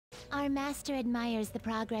Our master admires the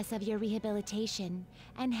progress of your rehabilitation,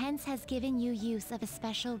 and hence has given you use of a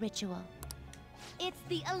special ritual. It's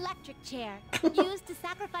the electric chair, used to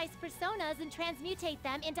sacrifice personas and transmutate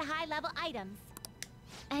them into high-level items.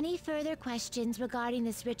 Any further questions regarding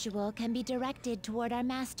this ritual can be directed toward our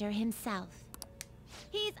master himself.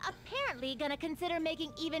 He's apparently gonna consider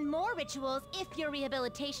making even more rituals if your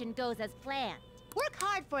rehabilitation goes as planned. Work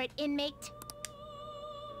hard for it, inmate.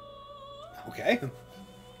 Okay.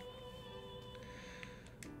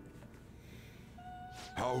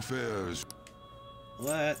 How fares?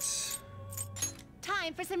 Let's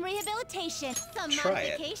Time for some rehabilitation. Some try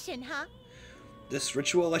modification, huh? This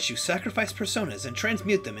ritual lets you sacrifice personas and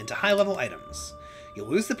transmute them into high-level items. You'll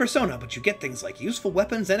lose the persona, but you get things like useful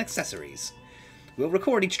weapons and accessories. We'll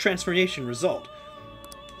record each transformation result.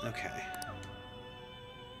 Okay.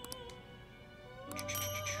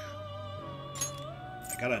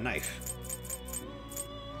 I got a knife.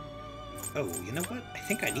 Oh, you know what? I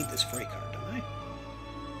think I need this fray card, don't I?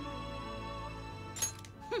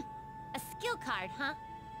 A skill card, huh?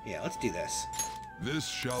 Yeah, let's do this. This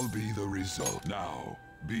shall be the result. Now,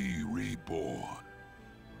 be reborn.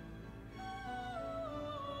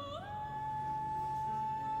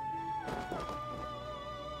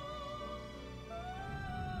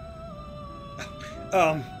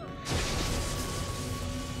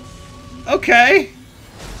 Okay.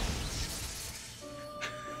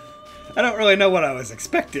 I don't really know what I was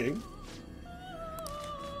expecting.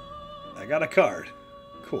 I got a card.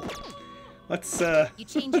 Cool. Let's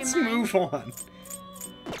move on.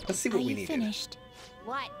 Let's see what we need. Finished?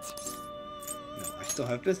 What? No, I still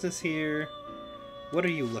have business here. What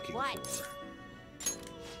are you looking for?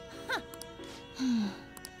 Huh.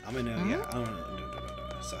 I'm gonna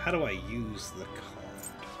no. So how do I use the card?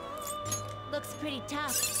 Looks pretty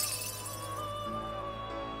tough.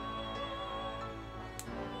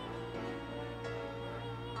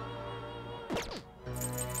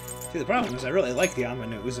 See, the problem is I really like the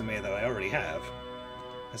Amano Uzume that I already have.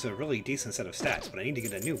 That's a really decent set of stats, but I need to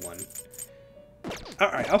get a new one.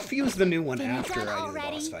 Alright, I'll fuse the new one after I do the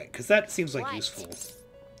boss fight, because that seems like useful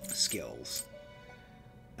skills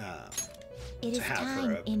to have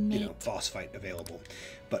for a boss fight available.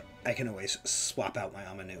 But I can always swap out my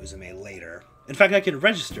Amano Uzume later. In fact, I can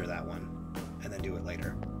register that one, and then do it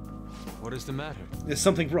later. What is the matter? There's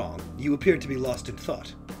something wrong. You appear to be lost in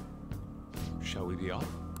thought. Shall we be off?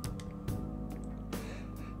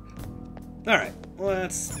 Alright,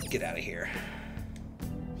 let's get out of here.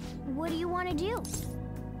 What do you want to do?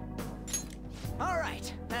 All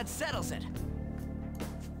right, that settles it.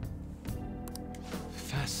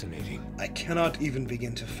 Fascinating. I cannot even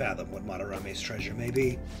begin to fathom what Madarame's treasure may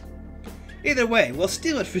be. Either way, we'll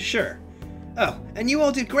steal it for sure. Oh, and you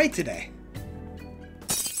all did great today.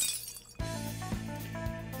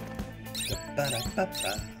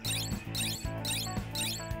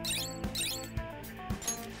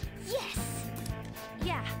 Yes!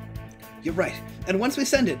 Yeah. You're right, and once we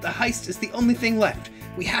send it, the heist is the only thing left.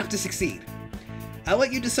 We have to succeed. I'll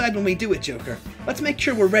let you decide when we do it, Joker. Let's make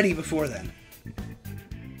sure we're ready before then.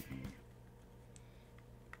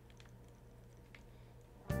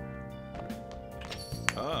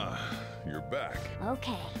 Ah, you're back.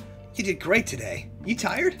 Okay. You did great today. You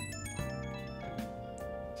tired?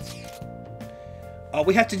 All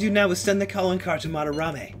we have to do now is send the calling card to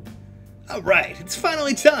Madarame. Alright, it's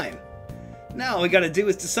finally time! Now all we gotta do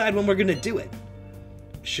is decide when we're gonna do it.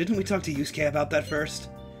 Shouldn't we talk to Yusuke about that first?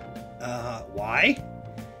 Why?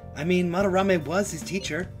 I mean, Madarame was his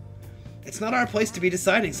teacher. It's not our place to be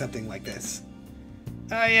deciding something like this.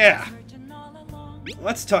 Yeah.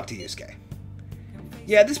 Let's talk to Yusuke.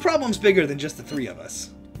 Yeah, this problem's bigger than just the three of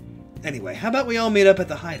us. Anyway, how about we all meet up at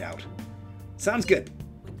the hideout? Sounds good.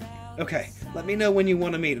 Okay, let me know when you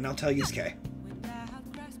want to meet and I'll tell Yusuke.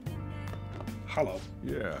 Hello.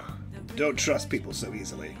 Yeah. Don't trust people so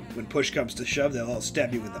easily. When push comes to shove, they'll all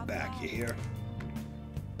stab you in the back, you hear?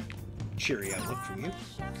 Cheery outlook from you.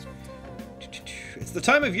 It's the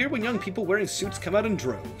time of year when young people wearing suits come out in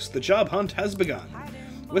droves. The job hunt has begun.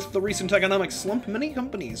 With the recent economic slump, many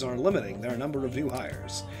companies are limiting their number of new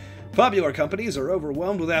hires. Popular companies are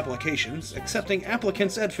overwhelmed with applications, accepting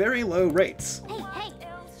applicants at very low rates. Hey!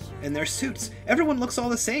 In their suits, everyone looks all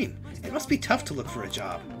the same. It must be tough to look for a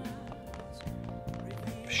job.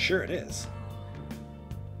 Sure it is.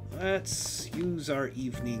 Let's use our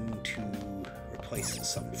evening to replace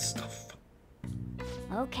some stuff.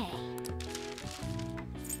 Okay.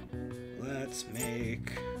 Let's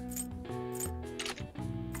make...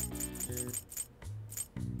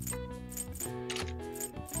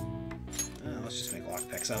 let's just make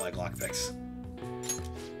lockpicks. I like lockpicks.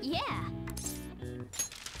 Yeah.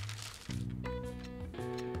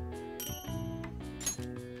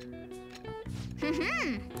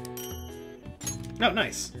 Oh,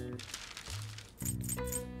 nice.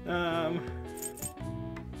 I'll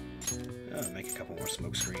make a couple more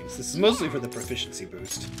smoke screens. This is mostly for the proficiency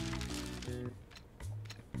boost.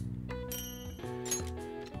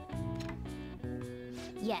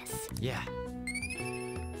 Yes. Yeah.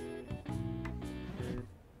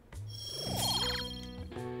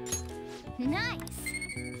 Nice.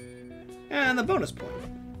 And the bonus point.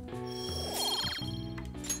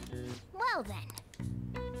 Well then.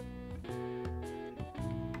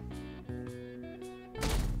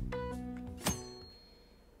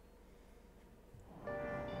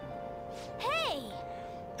 Hey!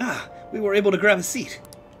 Ah, we were able to grab a seat.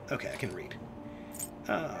 Okay, I can read.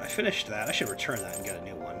 I finished that. I should return that and get a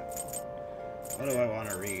new one. What do I want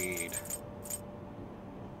to read?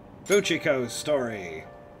 Buchiko's story.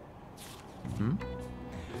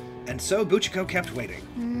 And so Buchiko kept waiting.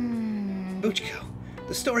 Buchiko,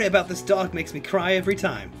 the story about this dog makes me cry every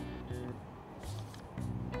time.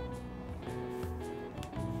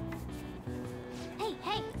 Hey,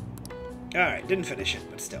 hey! Alright, didn't finish it,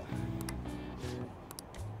 but still.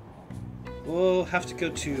 We'll have to go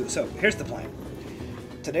to... So, here's the plan.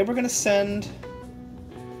 Today we're going to send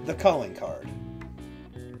the calling card.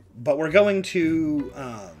 But we're going to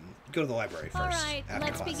go to the library first. Alright, after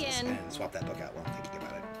let's classes begin. and swap that book out while I'm thinking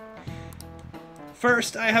about it.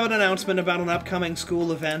 First, I have an announcement about an upcoming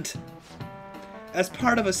school event. As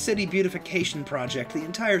part of a city beautification project, the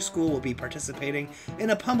entire school will be participating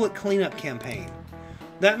in a public cleanup campaign.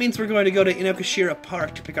 That means we're going to go to Inokashira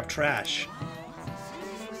Park to pick up trash.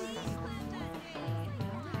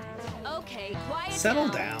 Okay, quiet Settle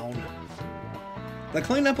down. The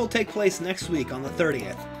cleanup will take place next week on the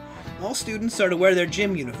 30th. All students are to wear their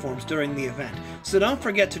gym uniforms during the event, so don't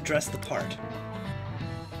forget to dress the part.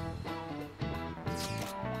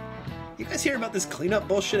 You guys hear about this cleanup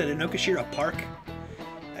bullshit at Inokashira Park?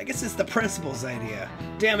 I guess it's the principal's idea.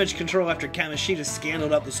 Damage control after Kamishita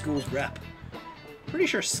scandaled up the school's rep. Pretty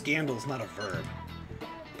sure scandal's not a verb.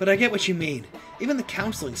 But I get what you mean. Even the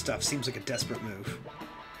counseling stuff seems like a desperate move.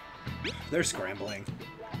 They're scrambling.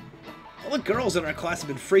 All the girls in our class have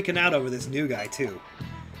been freaking out over this new guy, too.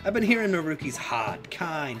 I've been hearing Naruki's hot,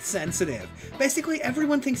 kind, sensitive. Basically,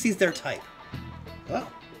 everyone thinks he's their type.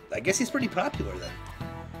 Well, I guess he's pretty popular then.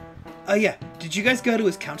 Yeah, did you guys go to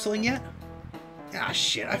his counseling yet? Ah,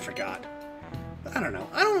 shit, I forgot. I don't know.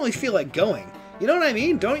 I don't really feel like going. You know what I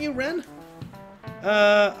mean? Don't you, Ren?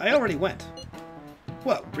 I already went.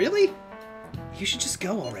 What, really? You should just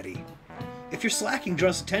go already. If your slacking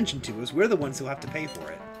draws attention to us, we're the ones who'll have to pay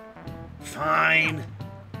for it. Fine.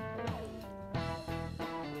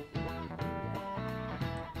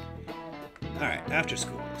 Alright, after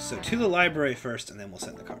school. So to the library first, and then we'll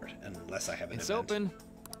send the card. Unless I have an It's event. open.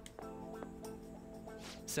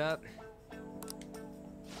 Sup?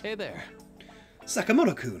 Hey there.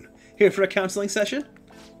 Sakamoto-kun, here for a counseling session?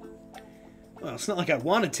 Well, it's not like I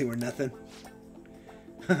wanted to or nothing.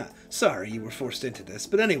 Sorry you were forced into this,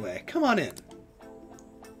 but anyway, come on in.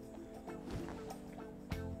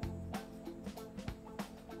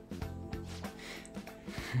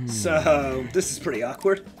 So, this is pretty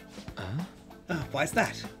awkward. Why's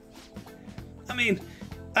that? I mean,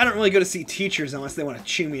 I don't really go to see teachers unless they want to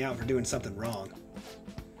chew me out for doing something wrong.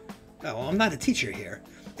 Oh, well, I'm not a teacher here.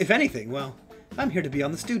 If anything, well, I'm here to be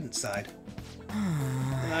on the student side.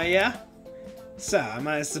 Yeah? So, am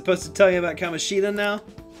I supposed to tell you about Kamishita now?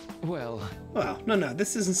 Well, Well, no,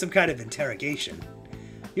 this isn't some kind of interrogation.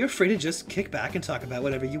 You're free to just kick back and talk about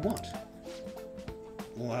whatever you want.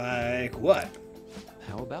 Like what?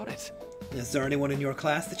 how about it? Is there anyone in your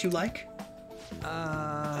class that you like?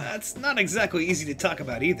 That's not exactly easy to talk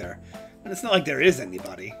about either. And it's not like there is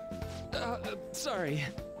anybody. Sorry.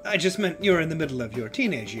 I just meant you're in the middle of your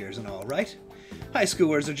teenage years and all, right? High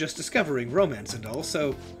schoolers are just discovering romance and all,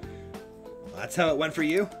 so... That's how it went for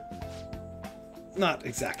you? Not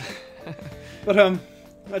exactly. But,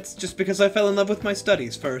 that's just because I fell in love with my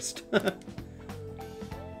studies first.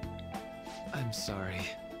 I'm sorry.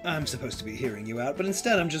 I'm supposed to be hearing you out, but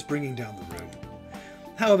instead I'm just bringing down the room.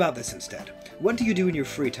 How about this instead? What do you do in your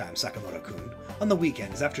free time, Sakamoto-kun? On the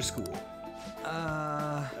weekends, after school?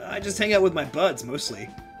 I just hang out with my buds, mostly.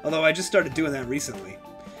 Although I just started doing that recently.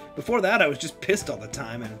 Before that, I was just pissed all the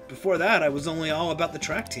time, and before that, I was only all about the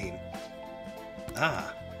track team.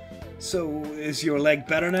 Ah. So, is your leg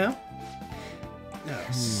better now?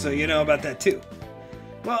 Oh, so you know about that too.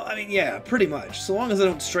 Well, I mean, yeah, pretty much. So long as I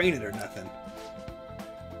don't strain it or nothing.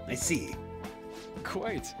 I see.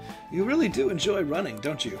 Quite. You really do enjoy running,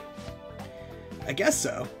 don't you? I guess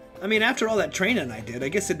so. I mean, after all that training I did, I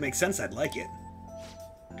guess it makes sense I'd like it.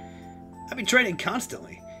 I've been training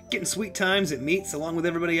constantly. getting sweet times at meets along with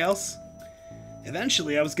everybody else.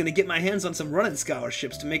 Eventually, I was going to get my hands on some running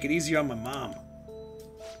scholarships to make it easier on my mom.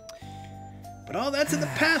 But all that's in the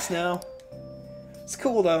past now. It's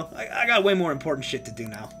cool, though. I got way more important shit to do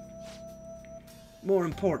now. More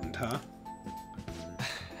important, huh?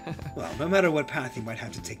 Well, no matter what path you might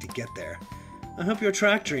have to take to get there, I hope your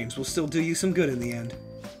track dreams will still do you some good in the end.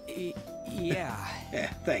 Yeah.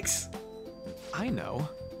 Yeah, thanks. I know.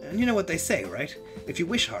 And you know what they say, right? If you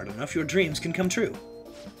wish hard enough, your dreams can come true.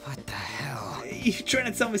 What the hell? You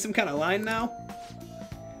trying to tell me some kind of line now?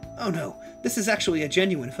 Oh no, this is actually a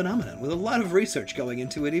genuine phenomenon with a lot of research going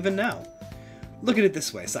into it even now. Look at it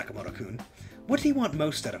this way, Sakamoto-kun. What do you want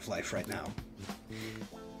most out of life right now?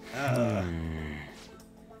 I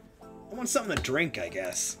want something to drink, I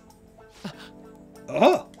guess.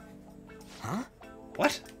 Oh! Huh?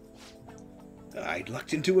 What? I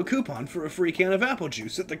lucked into a coupon for a free can of apple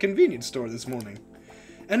juice at the convenience store this morning.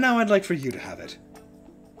 And now I'd like for you to have it.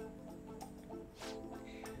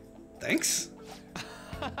 Thanks.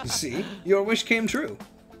 See, your wish came true.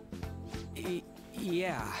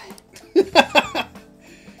 Yeah.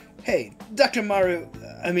 Hey, Dr. Maru,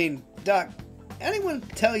 Doc, anyone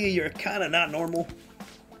tell you you're kinda not normal?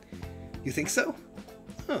 You think so?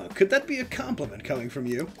 Huh, could that be a compliment coming from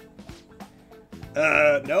you?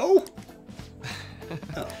 No?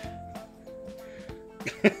 Oh.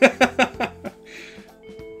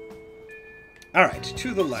 Alright,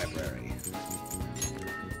 to the library.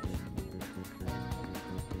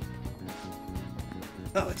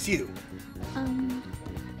 Oh, it's you.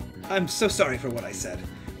 I'm so sorry for what I said.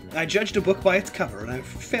 I judged a book by its cover, and I've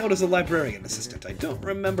failed as a librarian assistant. I don't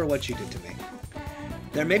remember what you did to me.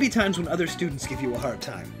 There may be times when other students give you a hard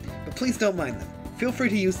time, but please don't mind them. Feel free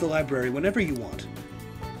to use the library whenever you want.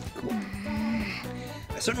 Cool.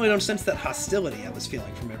 I certainly don't sense that hostility I was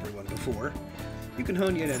feeling from everyone before. You can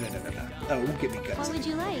hone... Oh, it won't give me guts. What would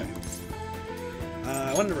you like? Okay.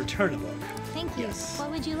 I want to return a book. Thank you. Yes.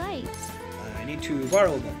 What would you like? I need to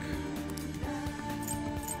borrow a book.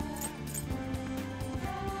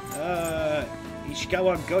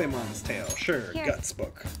 Ishikawa Goemon's Tale. Sure, Here. Guts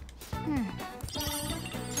book.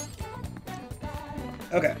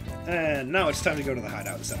 Okay, and now it's time to go to the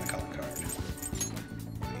hideout and send the calling card.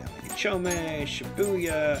 Chome,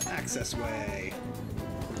 Shibuya, Access Way.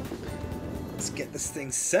 Let's get this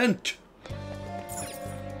thing sent!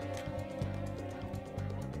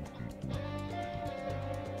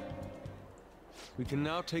 We can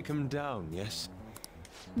now take him down, yes?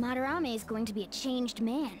 Madarame is going to be a changed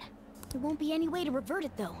man. There won't be any way to revert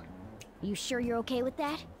it, though. You sure you're okay with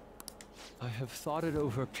that? I have thought it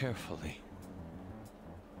over carefully.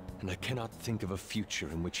 And I cannot think of a future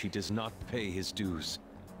in which he does not pay his dues.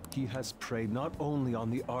 He has preyed not only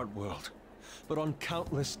on the art world, but on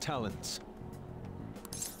countless talents.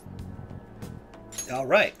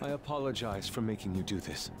 Alright. I apologize for making you do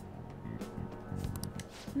this.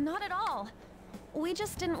 Not at all. We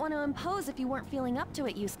just didn't want to impose if you weren't feeling up to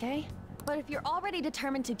it, Yusuke. But if you're already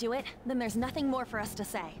determined to do it, then there's nothing more for us to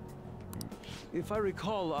say. If I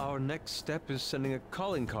recall, our next step is sending a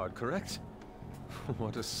calling card, correct?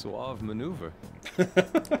 What a suave maneuver.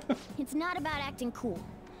 It's not about acting cool.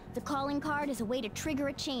 The calling card is a way to trigger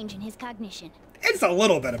a change in his cognition. It's a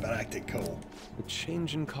little bit about acting cool. A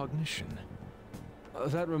change in cognition.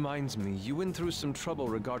 That reminds me, you went through some trouble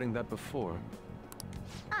regarding that before.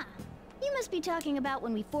 Ah, you must be talking about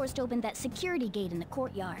when we forced open that security gate in the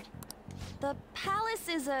courtyard. The palace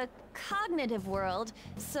is a cognitive world,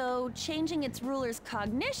 so changing its ruler's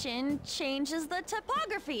cognition changes the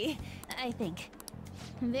topography, I think.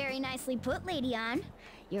 Very nicely put, Lady Ann.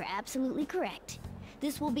 You're absolutely correct.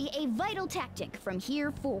 This will be a vital tactic from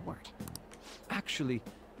here forward. Actually,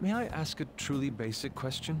 may I ask a truly basic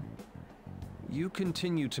question? You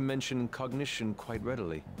continue to mention cognition quite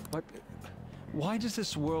readily, but why does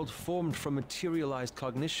this world formed from materialized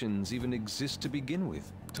cognitions even exist to begin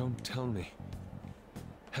with? Don't tell me.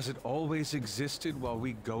 Has it always existed while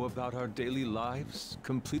we go about our daily lives,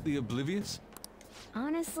 completely oblivious?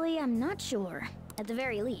 Honestly, I'm not sure. At the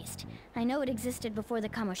very least, I know it existed before the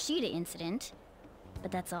Kamoshida incident,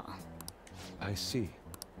 but that's all. I see.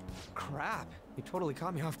 Crap, you totally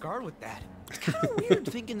caught me off guard with that. It's kind of weird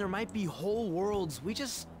thinking there might be whole worlds we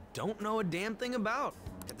just don't know a damn thing about.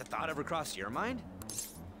 Did the thought ever cross your mind?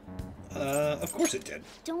 Of course it did.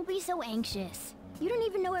 Don't be so anxious. You don't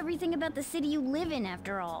even know everything about the city you live in,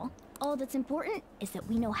 after all. All that's important is that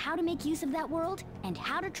we know how to make use of that world and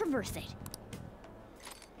how to traverse it.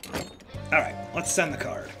 Alright, let's send the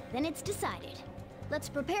card. Then it's decided. Let's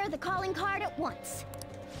prepare the calling card at once.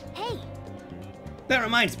 Hey, That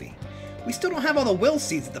reminds me. We still don't have all the will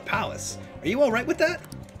seeds at the palace. Are you alright with that?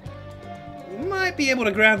 might be able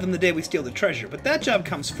to grab them the day we steal the treasure, but that job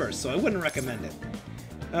comes first, so I wouldn't recommend it.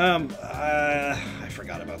 I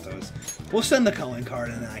forgot about those. We'll send the calling card,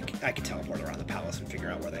 and then I can teleport around the palace and figure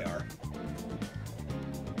out where they are.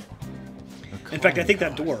 In fact, I think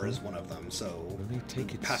that door is one of them, so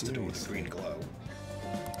past the door with a green glow.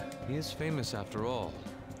 He is famous after all.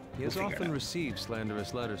 He has often received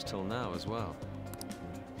slanderous letters till now as well.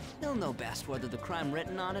 He'll know best whether the crime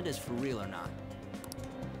written on it is for real or not.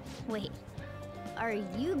 Wait, are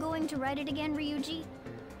you going to write it again, Ryuji?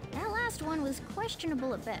 That last one was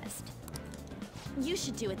questionable at best. You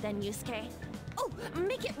should do it then, Yusuke. Oh,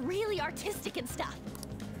 make it really artistic and stuff.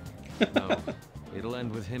 No, it'll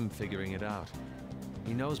end with him figuring it out.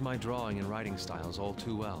 He knows my drawing and writing styles all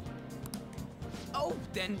too well. Oh,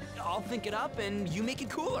 then I'll think it up and you make it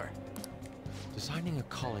cooler. Designing a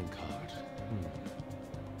calling card.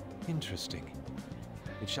 Interesting.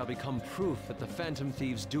 It shall become proof that the Phantom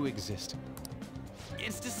Thieves do exist.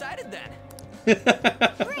 It's decided then.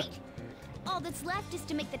 Great! All that's left is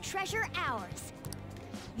to make the treasure ours.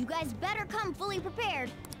 You guys better come fully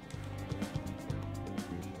prepared.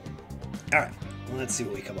 Alright, let's see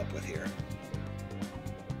what we come up with here.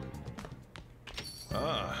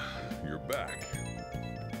 Ah, you're back.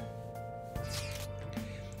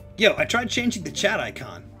 Yo, I tried changing the chat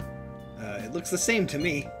icon. It looks the same to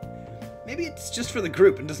me. Maybe it's just for the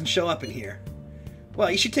group and doesn't show up in here.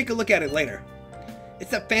 Well, you should take a look at it later.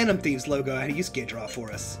 It's that Phantom Thieves logo I had Yusuke draw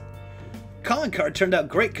for us. Calling card turned out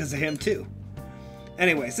great because of him, too.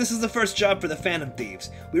 Anyways, this is the first job for the Phantom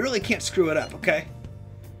Thieves. We really can't screw it up, okay?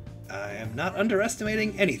 I am not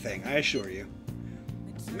underestimating anything, I assure you.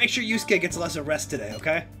 Make sure Yusuke gets less of rest today,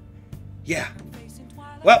 okay? Yeah.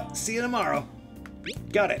 Well, see you tomorrow.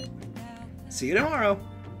 Got it. See you tomorrow.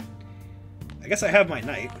 I guess I have my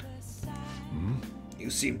night. You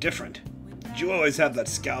seem different. You always have that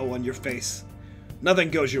scowl on your face. Nothing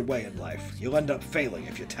goes your way in life. You'll end up failing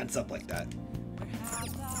if you tense up like that.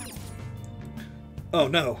 Oh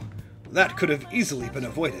no. That could have easily been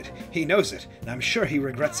avoided. He knows it, and I'm sure he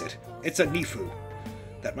regrets it. It's a Nifu.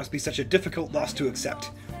 That must be such a difficult loss to accept.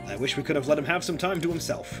 I wish we could have let him have some time to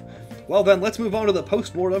himself. Well then, let's move on to the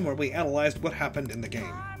post-mortem where we analyzed what happened in the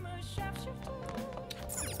game.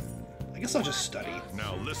 I guess I'll just study.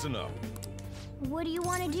 Now listen up. What do you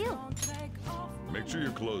want to do? Make sure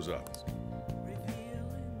your clothes up.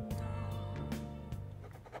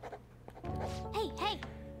 Hey, hey!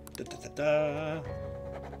 Da-da-da-da.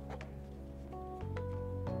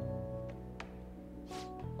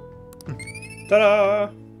 Ta-da!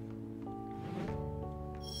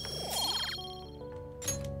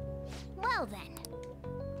 Well then.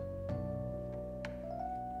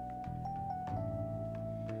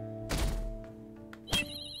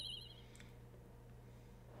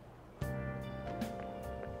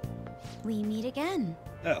 We meet again.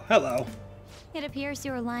 Oh, hello. It appears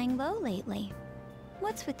you're lying low lately.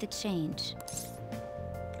 What's with the change?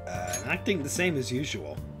 Acting the same as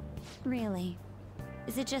usual. Really?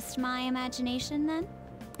 Is it just my imagination then?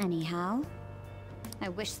 Anyhow, I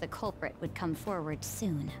wish the culprit would come forward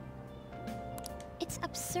soon. It's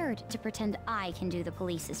absurd to pretend I can do the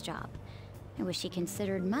police's job. I wish he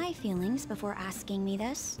considered my feelings before asking me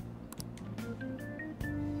this.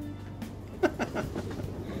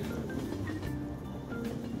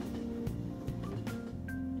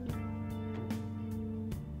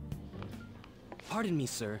 Pardon me,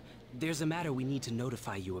 sir. There's a matter we need to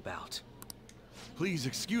notify you about. Please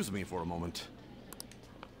excuse me for a moment.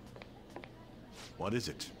 What is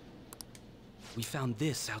it? We found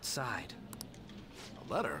this outside.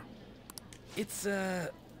 A letter? It's,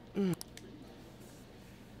 Sir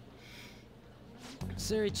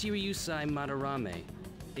Ichiriusai Madarame,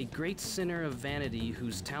 a great sinner of vanity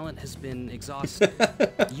whose talent has been exhausted.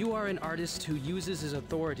 You are an artist who uses his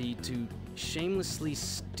authority to shamelessly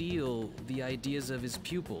steal the ideas of his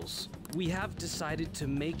pupils. We have decided to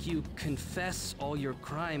make you confess all your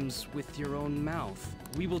crimes with your own mouth.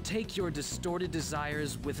 We will take your distorted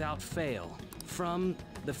desires without fail from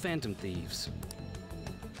the Phantom Thieves.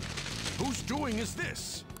 Whose doing is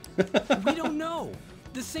this? We don't know.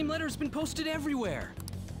 The same letter has been posted everywhere.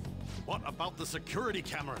 What about the security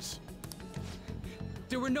cameras?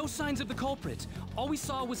 There were no signs of the culprit. All we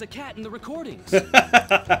saw was a cat in the recordings.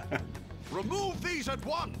 Remove these at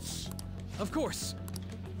once! Of course.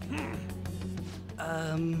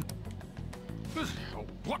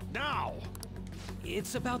 What now?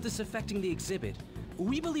 It's about this affecting the exhibit.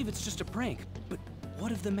 We believe it's just a prank, but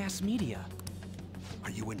what of the mass media?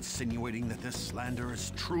 Are you insinuating that this slander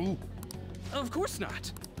is true? Of course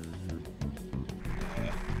not.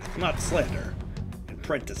 Not slander. And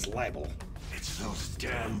print is libel. It's those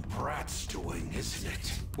damn brats doing, isn't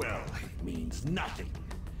it? Well, it means nothing.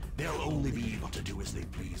 They'll only be able to do as they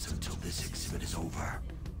please until this exhibit is over.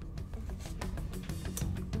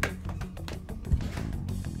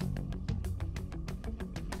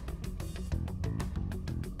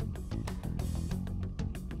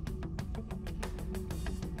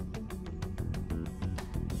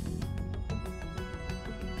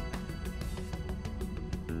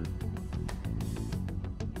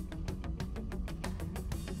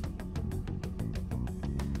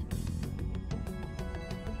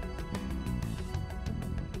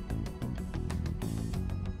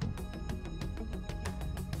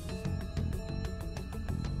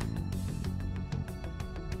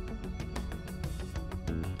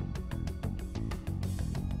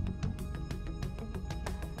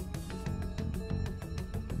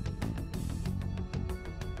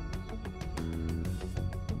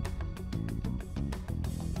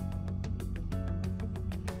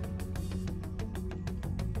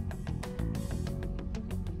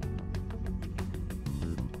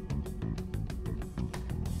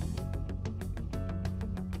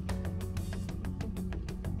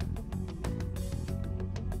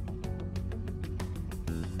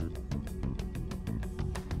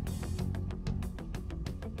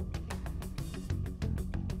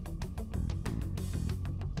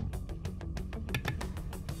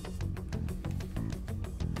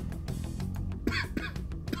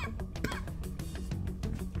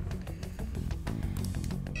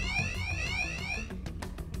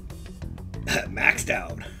 Maxed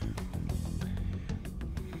out.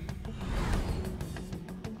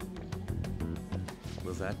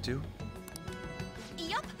 Will that do?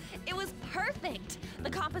 Yup, it was perfect. The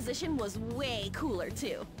composition was way cooler,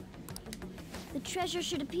 too. The treasure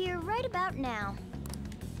should appear right about now.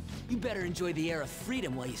 You better enjoy the air of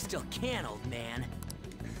freedom while you still can, old man.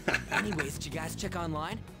 Anyways, did you guys check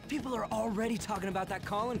online? People are already talking about that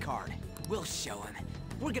calling card. We'll show them.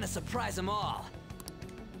 We're gonna surprise them all.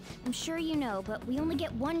 I'm sure you know, but we only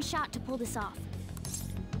get one shot to pull this off.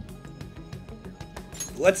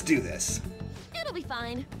 Let's do this. It'll be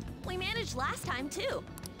fine. We managed last time, too.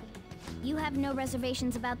 You have no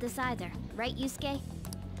reservations about this either, right, Yusuke?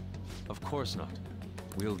 Of course not.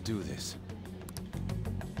 We'll do this.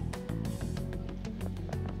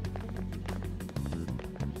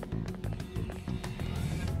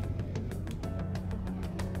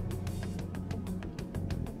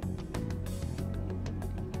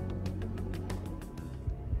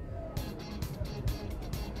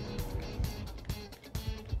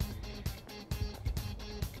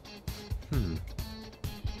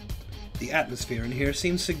 The atmosphere in here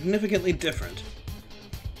seems significantly different.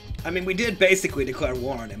 I mean, we did basically declare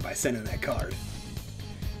war on him by sending that card.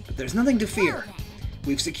 But there's nothing to fear.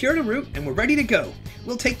 We've secured a route and we're ready to go.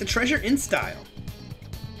 We'll take the treasure in style.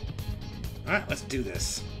 Alright, let's do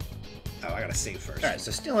this. Oh, I gotta save first. Alright,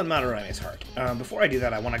 so still in Madarame's heart. Before I do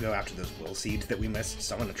that, I want to go after those will seeds that we missed,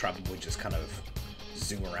 so I'm going to probably just kind of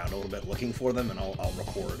zoom around a little bit looking for them, and I'll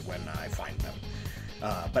record when I find them.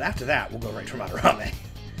 But after that, we'll go right to Madarame.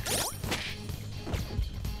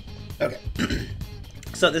 Okay.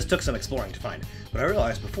 So this took some exploring to find, but I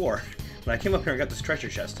realized before, when I came up here and got this treasure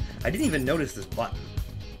chest, I didn't even notice this button.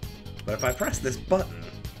 But if I press this button,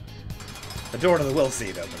 the door to the will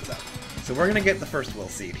seed opens up. So we're going to get the first will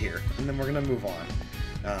seed here, and then we're going to move on.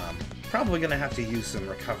 Probably going to have to use some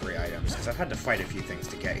recovery items, because I've had to fight a few things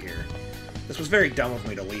to get here. This was very dumb of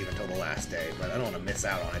me to leave until the last day, but I don't want to miss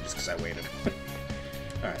out on it just because I waited.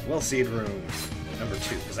 Alright, will seed room number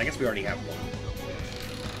 2, because I guess we already have one.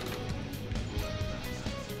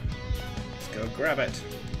 Let's go grab it.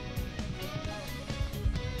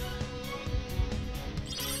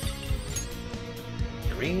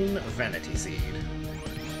 Green vanity seed.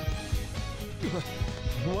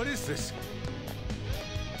 What is this?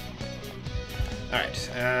 Alright,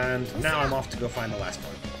 and now I'm off to go find the last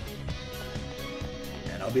one.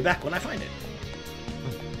 And I'll be back when I find it.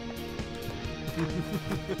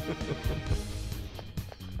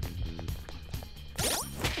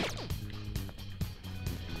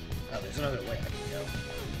 Oh, there's another way I can go.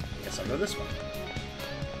 I guess I'll go this way.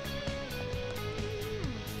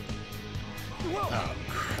 Oh,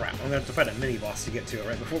 crap. I'm gonna have to fight a mini-boss to get to it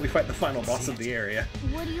right before we fight the final boss of the area.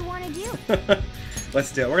 What do you want to do?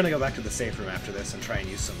 Let's do it. We're gonna go back to the safe room after this and try and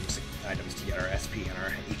use some items to get our SP and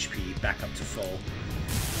our HP back up to full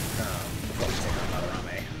before we take on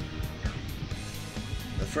Madarame.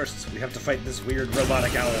 But first, we have to fight this weird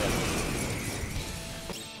robotic owl.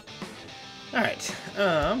 Alright,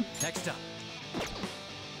 Next up.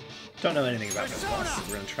 don't know anything about this boss, so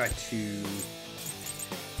we're gonna try to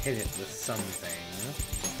hit it with something.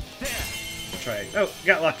 There. try... Oh,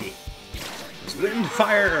 got lucky. It's wind,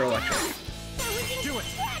 fire, or electric. Do it!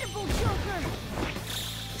 Incredible, Joker!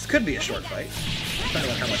 This could be a short fight,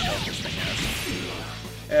 depending on how much health this thing has.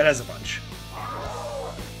 It has a bunch.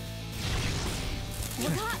 You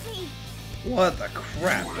got me! What the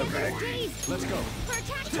crap? Okay. Let's go.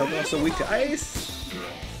 Is Toad also weak to ice?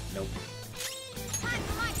 Nope.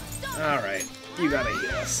 Alright, you gotta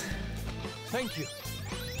heal us. Thank you.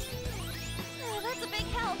 Oh, that's a big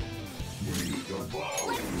help. Let's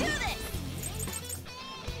do this.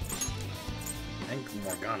 I think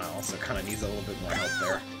Morgana also kind of needs a little bit more help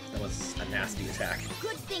there. That was a nasty attack.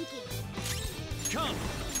 Good thinking. Come.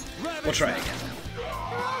 We'll try again. They're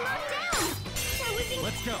all knocked down! That was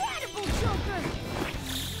Let's go. incredible, Joker!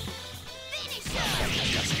 Finish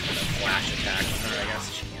Got some kind of flash attack on her, I guess.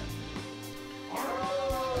 She can't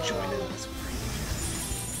join in this one.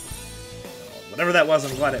 Whatever that was,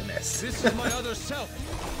 I'm glad it missed. This is my other self.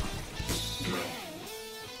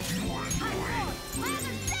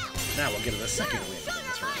 Now we'll get to the second win in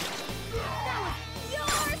this round. That was your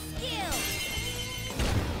skill!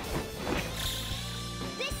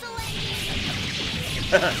 This'll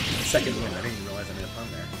Second win. I didn't even realize I made a pun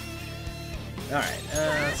there.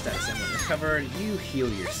 Alright, status emblem recovered. You heal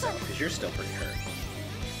yourself, because you're still pretty hurt.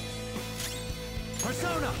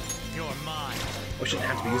 Persona, you're mine. We shouldn't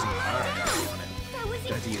have to be using the power if we wanted. That was We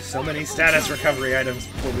have to use so many status recovery items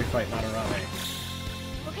before we fight Madarame.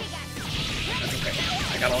 Okay, guys. That's okay.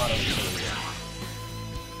 I got a lot of them.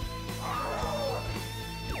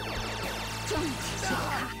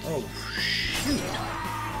 Oh, shoot.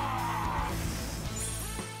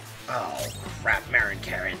 Oh, crap, Marin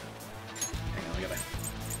Karen. Hang on, we gotta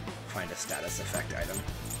find a status effect item.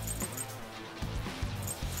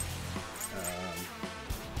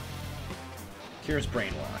 Cures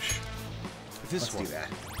Brainwash. Let's do that.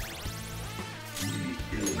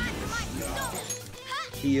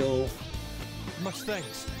 Heal. Much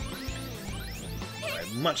thanks.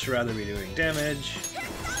 I'd much rather be doing damage.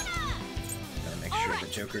 Gotta make sure the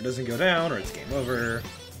Joker doesn't go down or it's game over.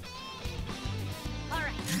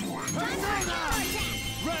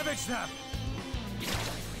 Ravage them.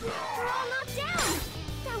 They're all knocked down!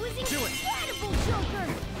 That was incredible, Joker!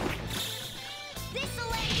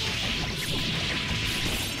 This'll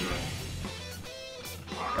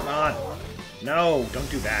Come on. No, don't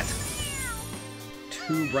do that.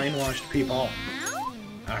 Two brainwashed people.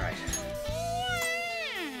 Alright.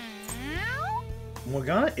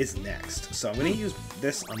 Morgana is next, so I'm gonna use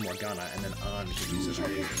this on Morgana and then on to use this on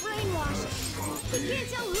you. brainwash! You can't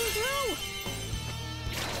tell who's who!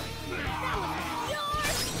 That was your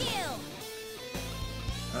skill!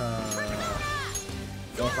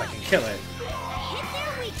 Don't know if I can kill it. Hit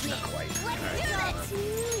their weakness! Not quite. Let's Alright. do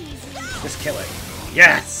it! Just kill it.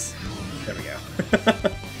 Yes! There we go.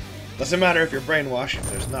 Doesn't matter if you're brainwashed if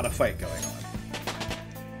there's not a fight going on.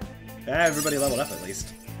 Everybody leveled up at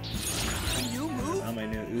least. Now my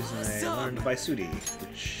new Uzune learned by Sudi,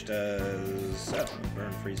 which does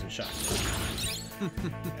burn, freeze, and shock.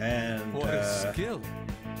 And What a skill.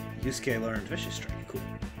 Yusuke learned Vicious Strike. Cool.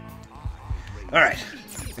 Alright,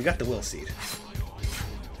 we got the Will Seed.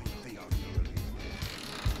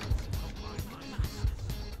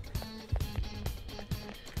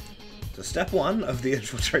 So step one of the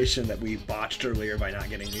infiltration that we botched earlier by not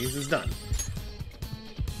getting these is done.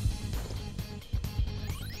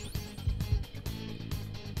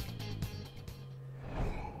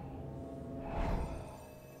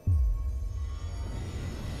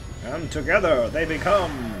 And together they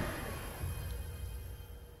become...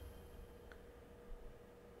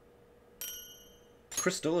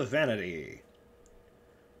 Crystal of Vanity.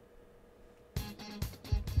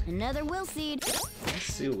 Another will seed.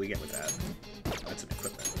 Let's see what we get with that. That's an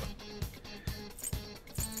equipment.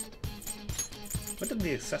 What did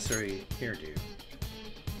the accessory here do?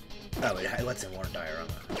 Oh, it highlights in Warren Diorama.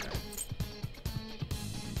 Okay.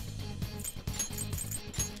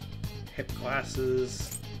 Hip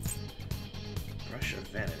glasses. Brush of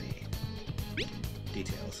Vanity.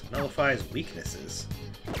 Details. Nullifies weaknesses.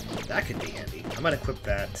 That could be handy. I might equip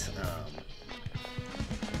that on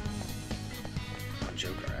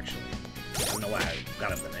Joker, actually. I don't know why I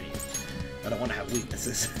got it in the menu. I don't want to have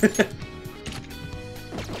weaknesses.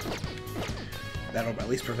 That'll at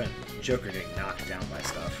least prevent Joker getting knocked down by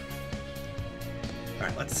stuff.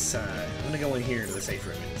 Alright, let's, I'm gonna go in here to the safe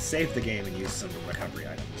room and save the game and use some recovery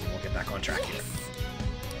items, and we'll get back on track here.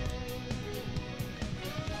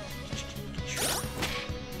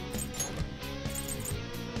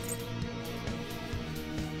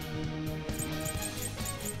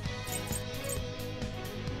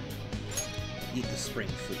 Eat the spring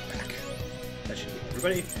fruit back. That should be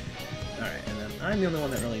everybody. Alright, and then I'm the only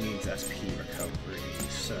one that really needs SP recovery,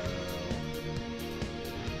 so...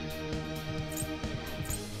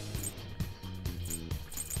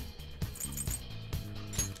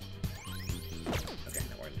 Okay,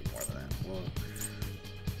 no, we're gonna do more than that. We'll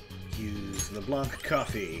use the Blanc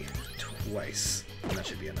coffee twice, and that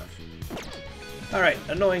should be enough. Alright,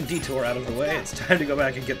 annoying detour out of the way. It's time to go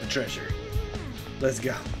back and get the treasure. Let's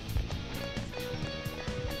go.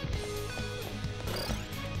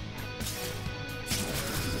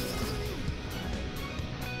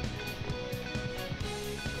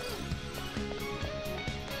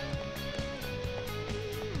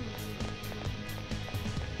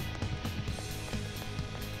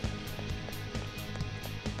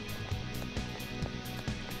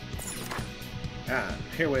 Ah,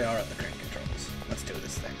 here we are at the crank controls. Let's do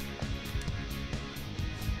this thing.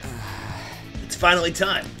 It's finally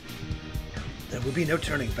time! There will be no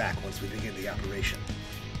turning back once we begin the operation.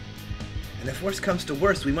 And if worse comes to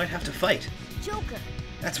worse, we might have to fight. Joker.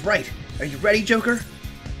 That's right! Are you ready, Joker?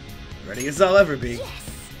 Ready as I'll ever be.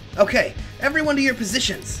 Yes. Okay, everyone to your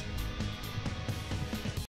positions!